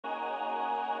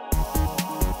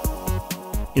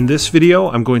In this video,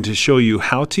 I'm going to show you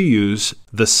how to use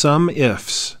the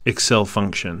SUMIFS Excel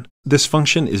function. This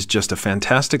function is just a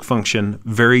fantastic function,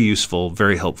 very useful,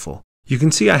 very helpful. You can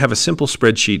see I have a simple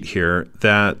spreadsheet here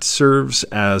that serves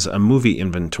as a movie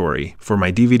inventory for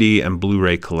my DVD and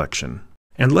Blu-ray collection.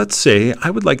 And let's say I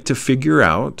would like to figure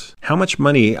out how much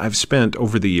money I've spent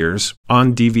over the years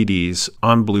on DVDs,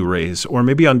 on Blu-rays, or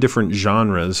maybe on different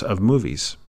genres of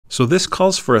movies. So this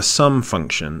calls for a sum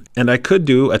function, and I could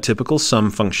do a typical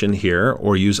sum function here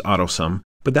or use AutoSum,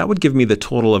 but that would give me the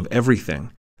total of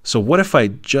everything. So what if I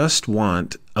just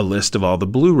want a list of all the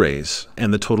Blu-rays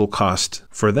and the total cost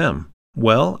for them?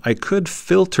 Well, I could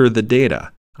filter the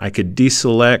data. I could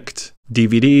deselect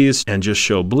DVDs and just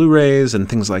show Blu-rays and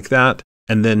things like that,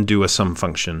 and then do a sum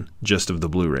function just of the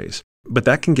Blu-rays. But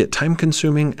that can get time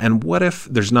consuming, and what if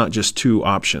there's not just two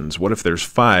options? What if there's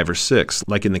 5 or 6,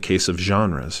 like in the case of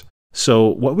genres? So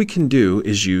what we can do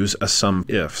is use a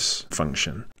SUMIFS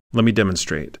function. Let me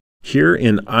demonstrate. Here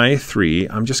in I3,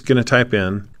 I'm just going to type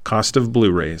in cost of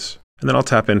Blu-rays, and then I'll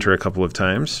tap enter a couple of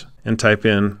times and type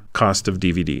in cost of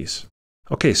DVDs.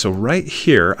 Okay, so right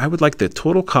here, I would like the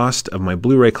total cost of my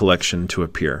Blu-ray collection to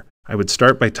appear. I would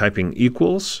start by typing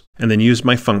equals, and then use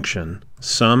my function,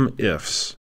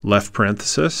 SUMIFS, left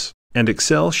parenthesis, and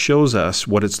Excel shows us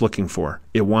what it's looking for.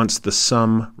 It wants the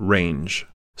sum range.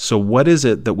 So what is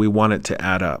it that we want it to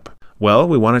add up? Well,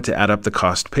 we want it to add up the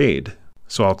cost paid.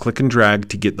 So I'll click and drag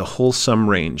to get the whole sum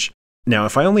range. Now,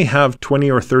 if I only have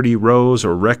 20 or 30 rows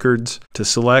or records to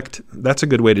select, that's a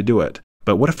good way to do it.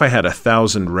 But what if I had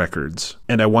 1,000 records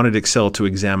and I wanted Excel to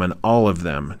examine all of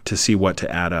them to see what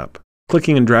to add up?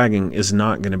 Clicking and dragging is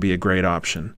not going to be a great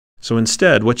option. So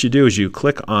instead, what you do is you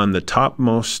click on the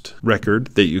topmost record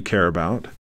that you care about,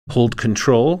 hold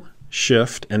Control,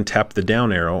 Shift, and tap the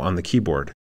down arrow on the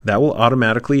keyboard. That will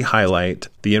automatically highlight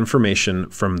the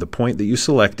information from the point that you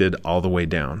selected all the way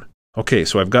down. Okay,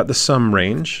 so I've got the sum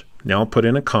range. Now I'll put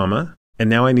in a comma, and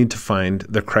now I need to find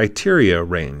the criteria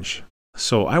range.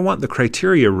 So I want the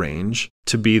criteria range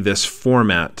to be this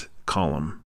format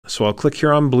column. So I'll click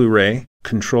here on Blu-ray,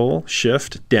 Control,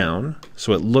 Shift, down,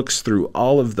 so it looks through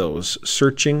all of those,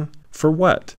 searching for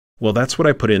what? Well, that's what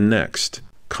I put in next.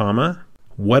 Comma,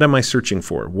 what am I searching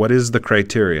for? What is the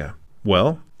criteria?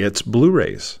 Well, it's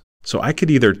Blu-rays. So I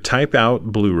could either type out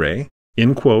Blu-ray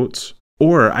in quotes,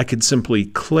 or I could simply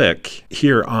click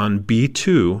here on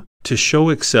B2 to show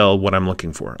Excel what I'm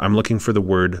looking for. I'm looking for the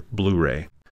word Blu-ray.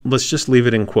 Let's just leave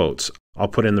it in quotes. I'll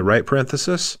put in the right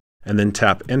parenthesis and then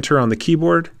tap enter on the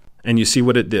keyboard, and you see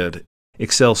what it did.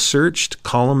 Excel searched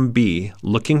column B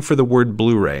looking for the word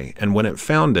Blu-ray, and when it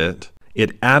found it,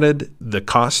 it added the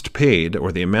cost paid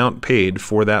or the amount paid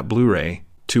for that Blu-ray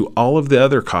to all of the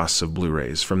other costs of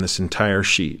Blu-rays from this entire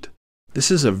sheet. This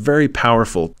is a very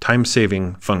powerful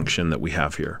time-saving function that we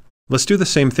have here. Let's do the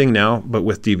same thing now, but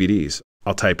with DVDs.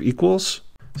 I'll type equals,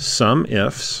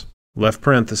 SUMIFS, left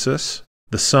parenthesis,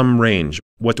 the sum range.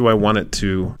 What do I want it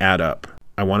to add up?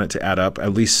 I want it to add up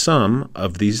at least some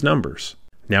of these numbers.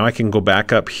 Now I can go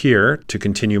back up here to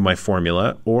continue my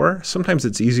formula, or sometimes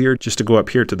it's easier just to go up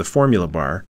here to the formula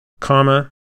bar, comma,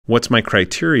 what's my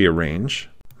criteria range?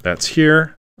 That's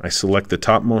here. I select the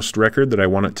topmost record that I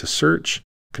want it to search,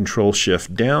 Control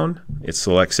Shift down, it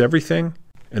selects everything,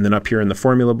 and then up here in the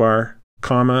formula bar,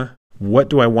 comma, what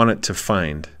do I want it to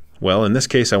find? Well, in this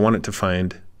case, I want it to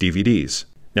find DVDs.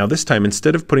 Now this time,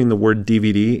 instead of putting the word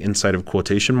DVD inside of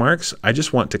quotation marks, I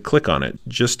just want to click on it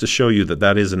just to show you that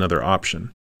that is another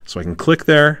option. So I can click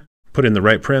there, put in the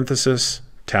right parenthesis,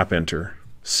 tap enter,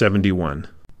 71.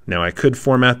 Now I could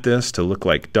format this to look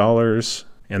like dollars,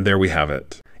 and there we have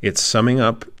it. It's summing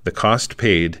up the cost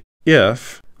paid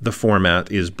if the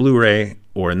format is Blu-ray,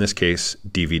 or in this case,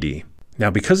 DVD. Now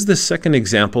because this second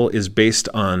example is based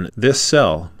on this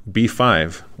cell,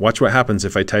 B5, watch what happens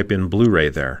if I type in Blu-ray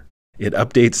there. It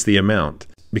updates the amount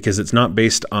because it's not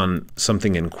based on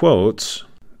something in quotes.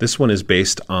 This one is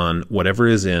based on whatever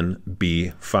is in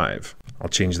B5. I'll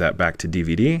change that back to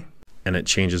DVD, and it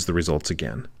changes the results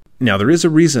again. Now there is a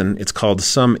reason it's called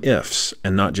SUMIFS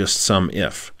and not just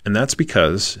SUMIF, and that's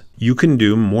because you can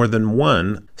do more than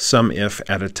one SUMIF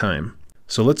at a time.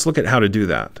 So let's look at how to do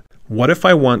that. What if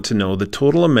I want to know the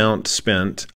total amount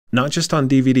spent not just on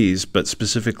DVDs, but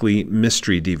specifically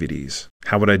mystery DVDs?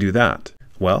 How would I do that?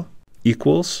 Well,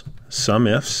 equals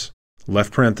SUMIFS,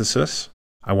 left parenthesis.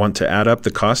 I want to add up the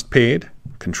cost paid,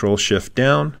 Control Shift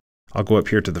down. I'll go up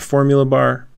here to the formula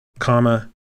bar, comma,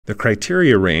 the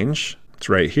criteria range. It's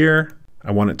right here.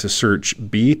 I want it to search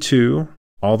B2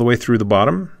 all the way through the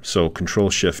bottom, so Control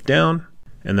Shift down,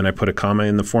 and then I put a comma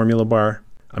in the formula bar.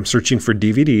 I'm searching for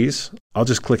DVDs. I'll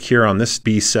just click here on this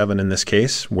B7 in this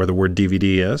case, where the word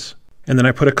DVD is. And then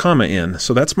I put a comma in.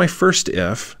 So that's my first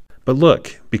if. But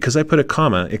look, because I put a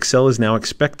comma, Excel is now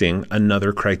expecting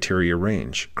another criteria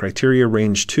range. Criteria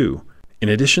range 2. In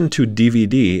addition to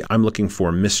DVD, I'm looking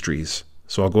for mysteries.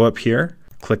 So I'll go up here,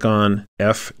 click on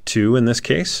F2 in this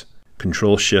case,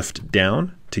 Control-Shift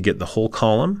down to get the whole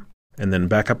column, and then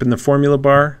back up in the formula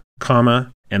bar,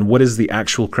 comma, and what is the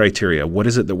actual criteria? What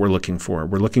is it that we're looking for?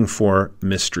 We're looking for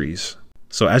mysteries.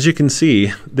 So as you can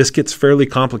see, this gets fairly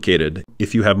complicated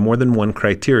if you have more than one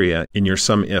criteria in your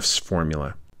SUMIFS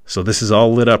formula. So this is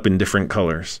all lit up in different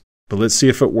colors. But let's see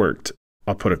if it worked.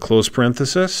 I'll put a close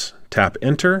parenthesis, tap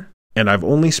enter, and I've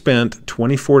only spent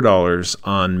 $24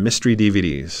 on mystery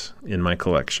DVDs in my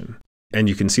collection. And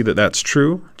you can see that that's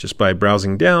true just by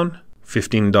browsing down,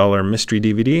 $15 mystery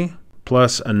DVD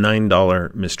plus a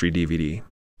 $9 mystery DVD.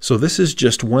 So this is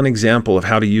just one example of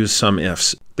how to use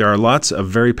SUMIFS. There are lots of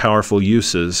very powerful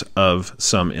uses of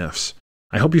SUMIFS.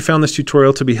 I hope you found this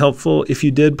tutorial to be helpful. If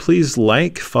you did, please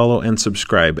like, follow, and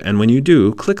subscribe. And when you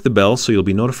do, click the bell so you'll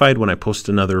be notified when I post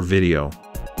another video.